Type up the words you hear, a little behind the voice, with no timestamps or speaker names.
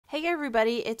Hey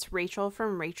everybody, it's Rachel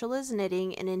from Rachel is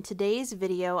Knitting, and in today's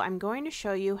video I'm going to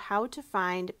show you how to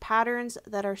find patterns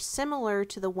that are similar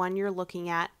to the one you're looking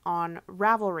at on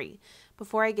Ravelry.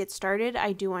 Before I get started,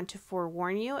 I do want to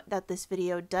forewarn you that this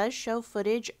video does show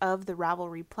footage of the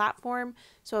Ravelry platform,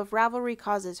 so if Ravelry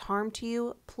causes harm to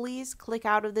you, please click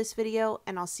out of this video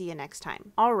and I'll see you next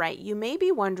time. Alright, you may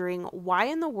be wondering why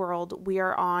in the world we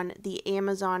are on the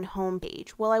Amazon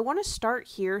homepage. Well, I want to start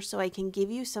here so I can give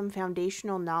you some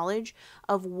foundational knowledge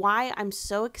of why I'm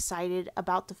so excited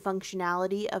about the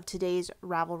functionality of today's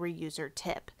Ravelry user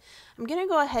tip. I'm going to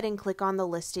go ahead and click on the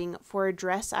listing for a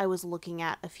dress I was looking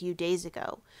at a few days ago.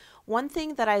 One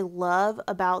thing that I love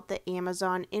about the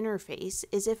Amazon interface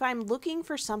is if I'm looking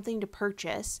for something to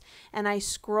purchase and I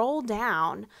scroll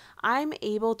down, I'm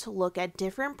able to look at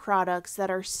different products that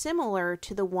are similar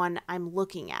to the one I'm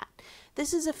looking at.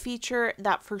 This is a feature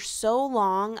that for so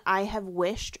long I have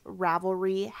wished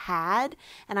Ravelry had,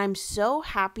 and I'm so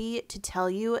happy to tell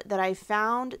you that I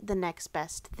found the next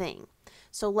best thing.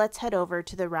 So let's head over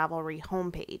to the Ravelry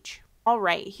homepage.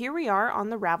 Alright, here we are on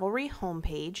the Ravelry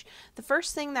homepage. The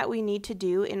first thing that we need to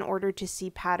do in order to see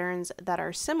patterns that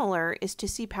are similar is to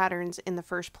see patterns in the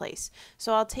first place.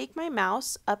 So I'll take my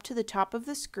mouse up to the top of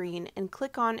the screen and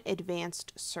click on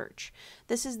Advanced Search.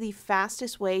 This is the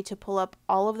fastest way to pull up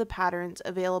all of the patterns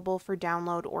available for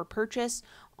download or purchase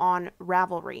on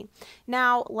Ravelry.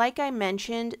 Now, like I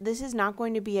mentioned, this is not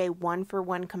going to be a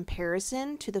one-for-one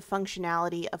comparison to the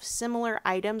functionality of similar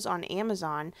items on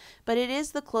Amazon, but it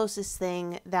is the closest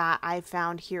thing that I've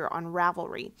found here on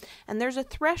Ravelry. And there's a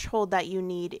threshold that you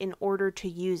need in order to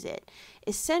use it.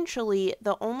 Essentially,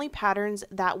 the only patterns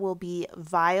that will be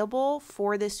viable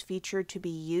for this feature to be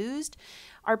used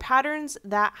are patterns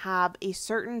that have a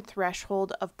certain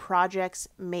threshold of projects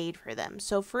made for them.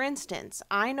 So for instance,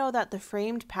 I know that the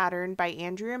framed pattern by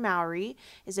Andrea Mowry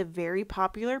is a very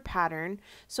popular pattern.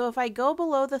 So if I go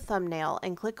below the thumbnail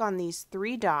and click on these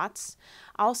three dots,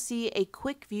 I'll see a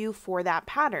quick view for that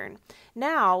pattern.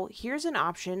 Now, here's an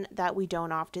option that we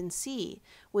don't often see.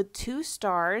 With 2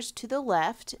 stars to the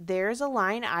left, there's a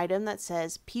line item that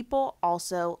says people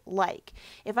also like.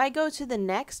 If I go to the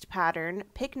next pattern,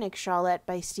 Picnic Shawlette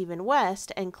by Stephen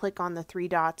West, and click on the 3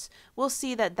 dots, we'll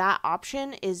see that that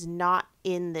option is not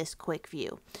in this quick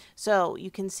view. So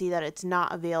you can see that it's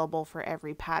not available for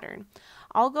every pattern.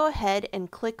 I'll go ahead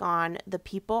and click on the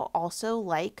people also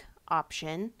like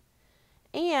option,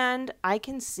 and I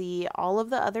can see all of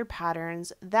the other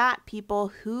patterns that people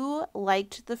who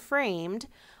liked the framed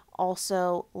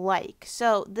also like.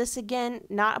 So this, again,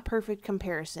 not a perfect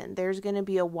comparison. There's going to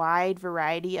be a wide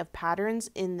variety of patterns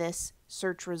in this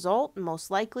search result,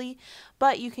 most likely,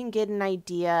 but you can get an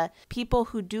idea. People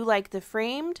who do like the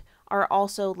framed are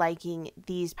also liking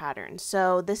these patterns.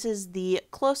 So this is the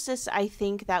closest I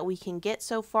think that we can get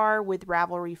so far with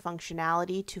Ravelry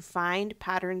functionality to find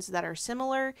patterns that are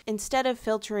similar. Instead of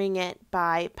filtering it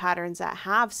by patterns that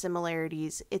have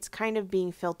similarities, it's kind of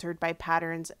being filtered by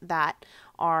patterns that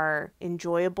are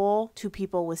enjoyable to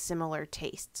people with similar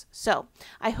tastes. So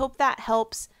I hope that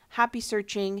helps. Happy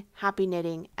searching, happy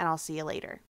knitting, and I'll see you later.